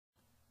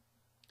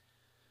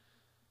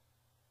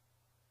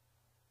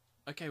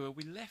Okay, well,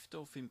 we left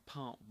off in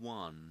part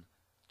one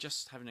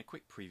just having a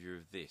quick preview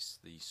of this,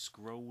 the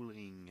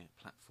scrolling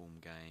platform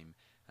game,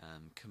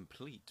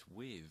 complete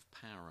with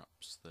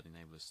power-ups that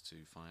enable us to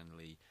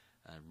finally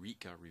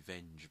wreak our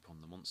revenge upon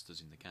the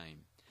monsters in the game.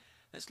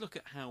 Let's look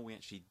at how we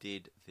actually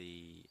did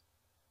the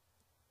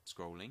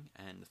scrolling,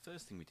 and the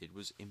first thing we did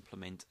was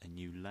implement a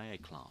new layer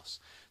class.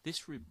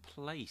 This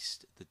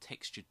replaced the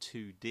texture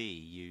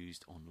 2D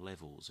used on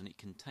levels, and it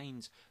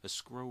contains a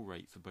scroll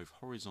rate for both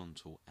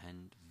horizontal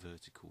and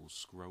vertical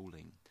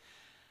scrolling.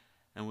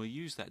 And we'll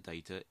use that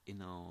data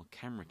in our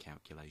camera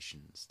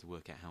calculations to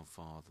work out how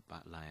far the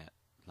back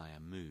layer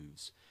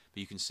moves.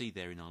 But you can see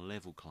there in our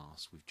level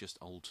class we've just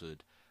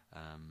altered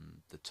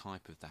the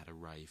type of that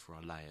array for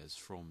our layers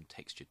from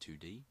texture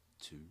 2D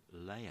to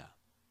layer.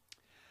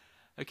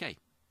 Okay,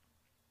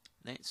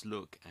 let's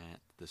look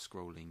at the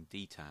scrolling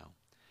detail.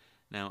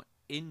 Now,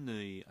 in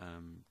the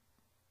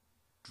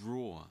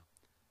draw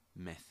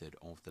method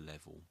of the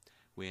level,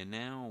 we are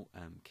now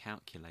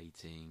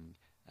calculating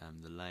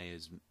the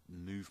layer's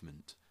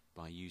movement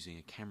by using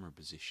a camera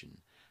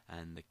position,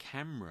 and the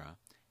camera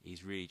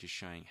is really just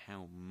showing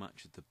how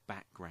much of the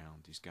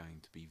background is going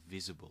to be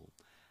visible.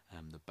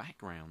 The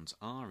backgrounds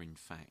are in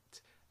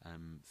fact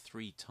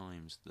 3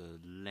 times the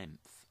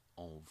length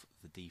of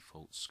the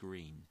default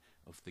screen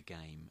of the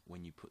game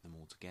when you put them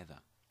all together.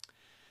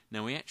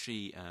 Now we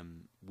actually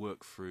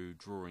work through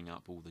drawing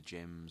up all the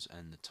gems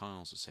and the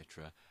tiles,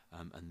 etc.,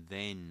 and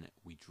then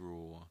we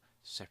draw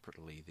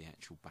separately the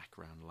actual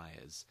background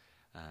layers,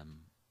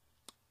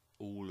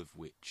 all of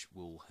which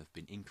will have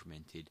been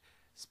incremented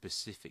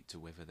specific to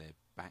whether they're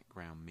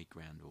background,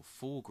 midground or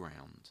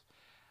foreground,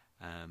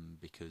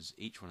 because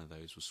each one of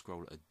those will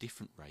scroll at a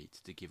different rate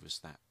to give us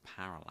that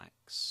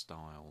parallax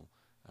style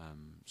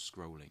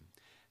scrolling.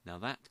 Now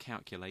that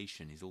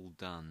calculation is all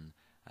done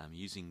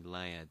using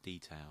layer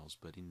details,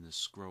 but in the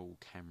scroll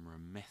camera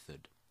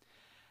method.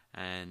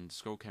 And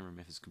scroll camera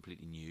method is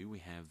completely new. We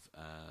have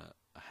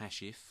a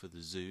hash if for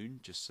the zoom,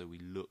 just so we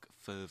look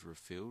further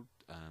afield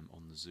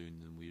on the zoom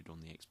than we would on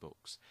the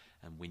Xbox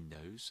and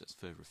Windows. That's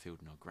further afield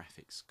in our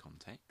graphics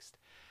context.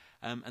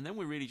 And then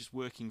we're really just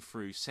working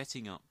through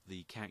setting up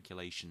the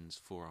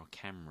calculations for our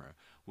camera,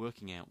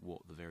 working out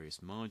what the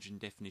various margin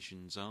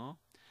definitions are,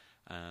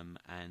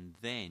 and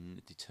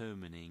then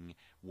determining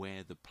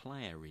where the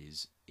player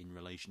is in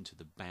relation to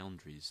the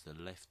boundaries, the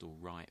left or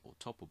right or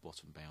top or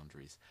bottom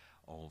boundaries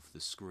of the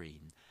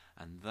screen.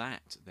 And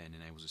that then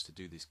enables us to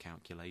do these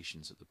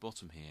calculations at the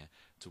bottom here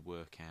to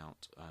work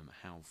out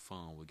how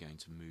far we're going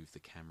to move the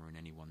camera in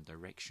any one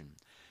direction.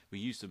 We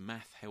use the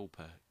math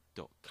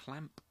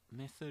helper.clamp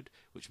method,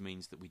 which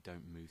means that we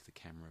don't move the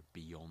camera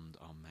beyond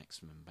our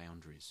maximum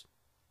boundaries.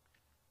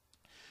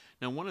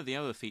 Now, one of the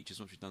other features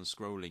once we've done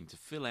scrolling to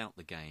fill out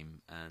the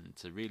game and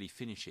to really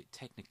finish it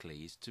technically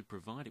is to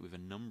provide it with a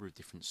number of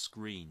different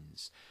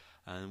screens.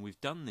 And we've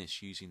done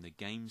this using the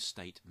game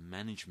state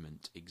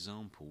management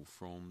example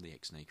from the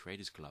XNA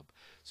Creators Club.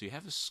 So you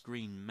have a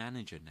screen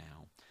manager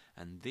now,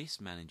 and this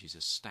manages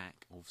a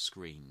stack of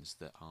screens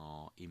that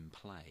are in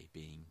play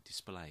being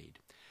displayed.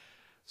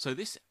 So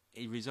this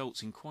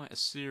results in quite a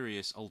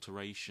serious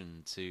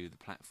alteration to the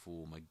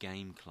platformer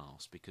game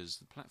class, because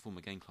the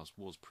platformer game class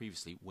was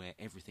previously where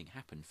everything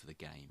happened for the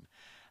game,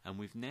 and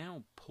we've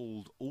now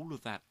pulled all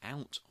of that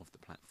out of the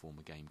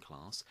platformer game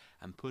class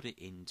and put it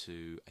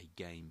into a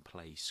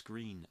gameplay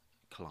screen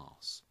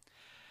class.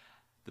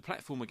 The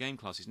platformer game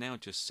class is now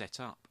just set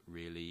up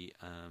really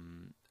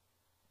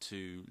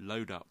to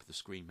load up the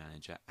screen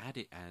manager, add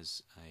it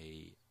as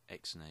a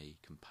XNA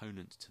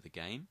component to the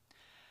game,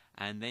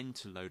 and then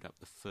to load up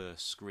the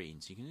first screen.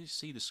 So you can just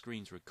see the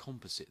screens are a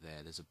composite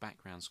there. There's a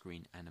background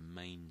screen and a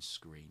main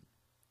screen.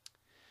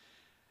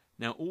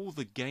 Now all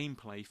the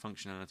gameplay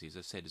functionality, as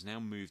I said, has now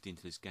moved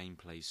into this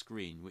gameplay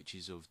screen, which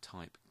is of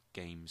type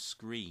game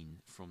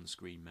screen from the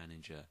screen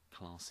manager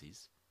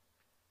classes.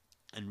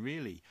 And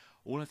really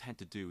all I've had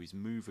to do is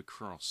move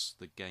across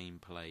the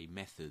gameplay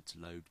methods,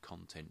 load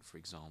content for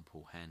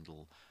example,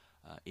 handle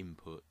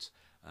input,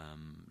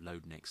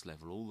 load next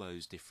level, all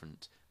those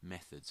different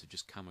methods have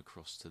just come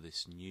across to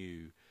this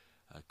new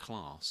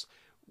class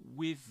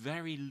with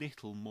very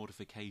little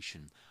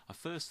modification. I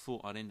first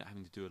thought I'd end up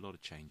having to do a lot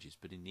of changes,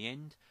 but in the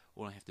end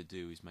all I have to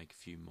do is make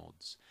a few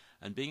mods.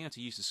 And being able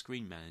to use the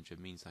screen manager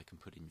means I can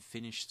put in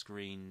finish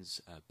screens,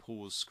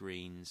 pause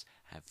screens,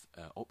 have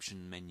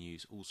option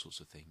menus, all sorts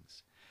of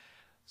things.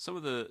 Some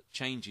of the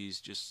changes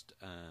just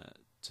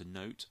to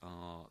note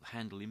are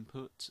handle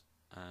input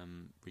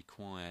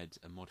required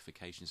a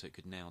modification, so it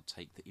could now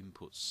take the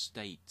input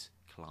state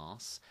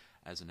class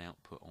as an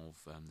output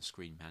of the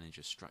screen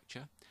manager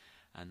structure,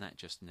 and that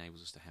just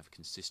enables us to have a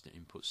consistent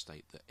input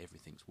state that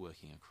everything's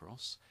working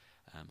across,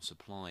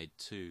 supplied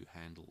to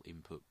handle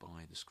input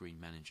by the screen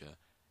manager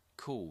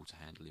call to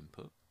handle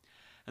input.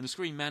 And the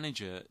screen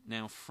manager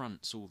now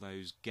fronts all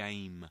those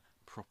game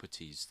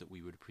properties that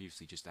we would have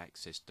previously just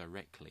accessed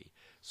directly.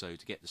 So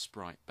to get the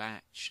sprite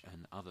batch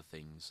and other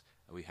things,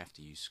 we have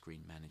to use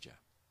screen manager.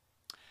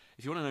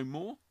 If you want to know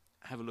more,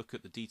 have a look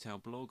at the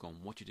detailed blog on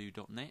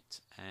whatyoudoo.net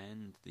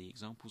and the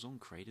examples on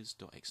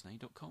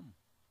creators.xna.com.